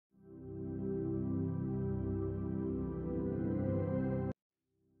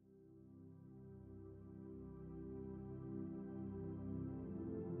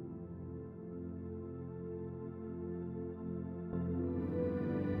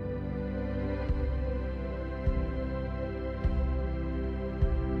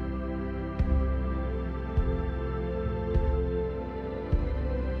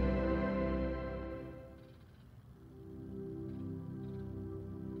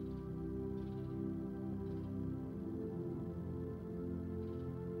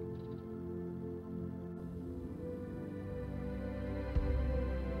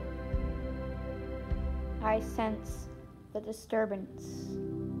I sense the disturbance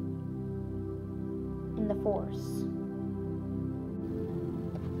in the force.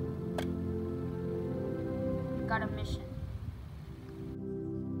 Got a mission.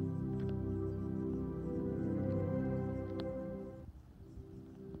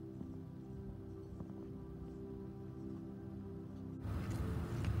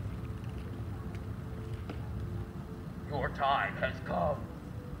 Your time has come.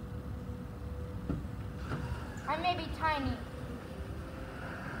 I may be tiny,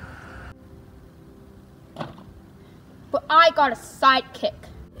 but I got a sidekick.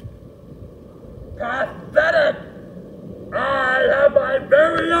 Pathetic! I have my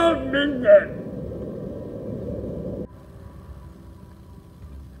very own minion!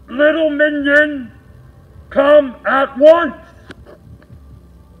 Little minion, come at once!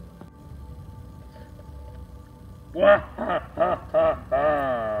 Wahahaha!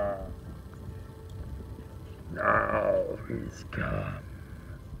 Now he's come.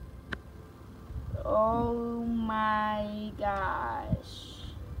 Oh my gosh.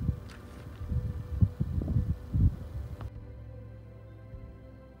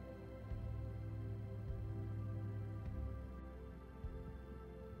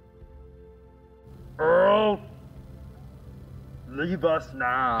 Earl, leave us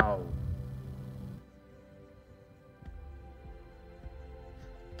now.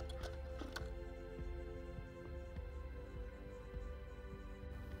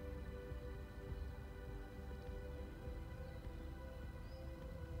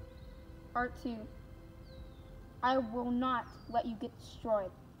 R2, I will not let you get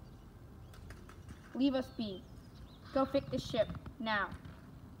destroyed. Leave us be. Go fix the ship, now.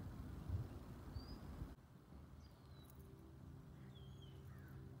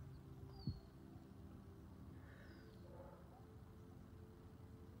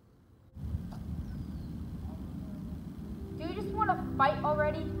 Do you just want to fight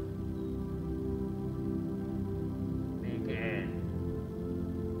already? Begin.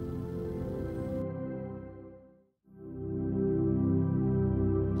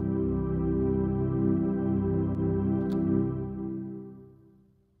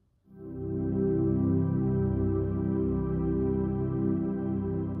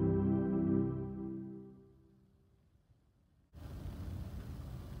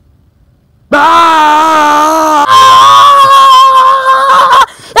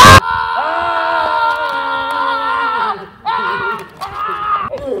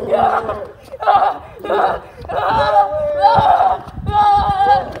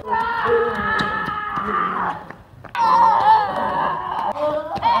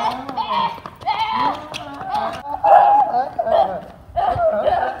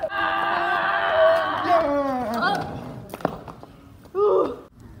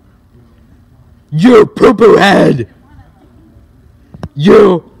 You poo-poo head!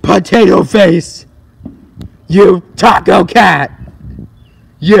 You potato face! You taco cat!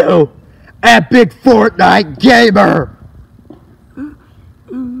 You epic Fortnite gamer!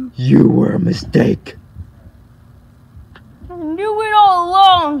 You were a mistake. I knew it all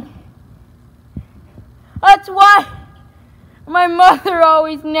along. That's why my mother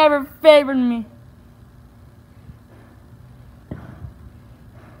always never favored me.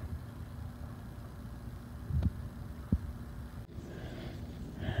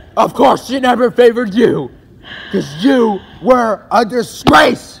 Of course she never favored you, because you were a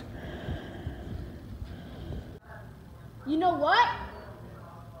disgrace! You know what?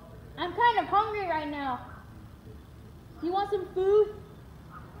 I'm kind of hungry right now. You want some food?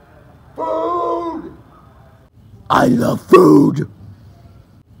 Food! I love food!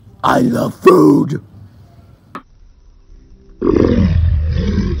 I love food!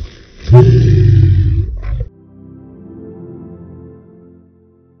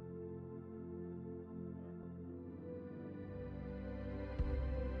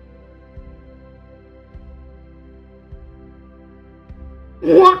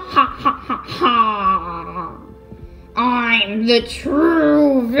 I'm the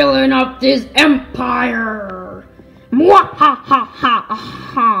true villain of this empire!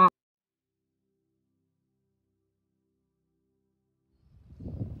 Mwahahaha!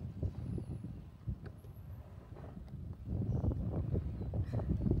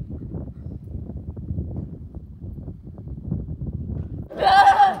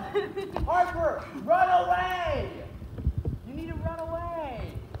 Harper, run away! You need to run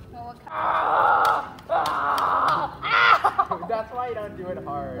away! That's why you don't do it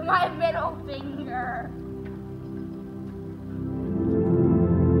hard. My middle finger.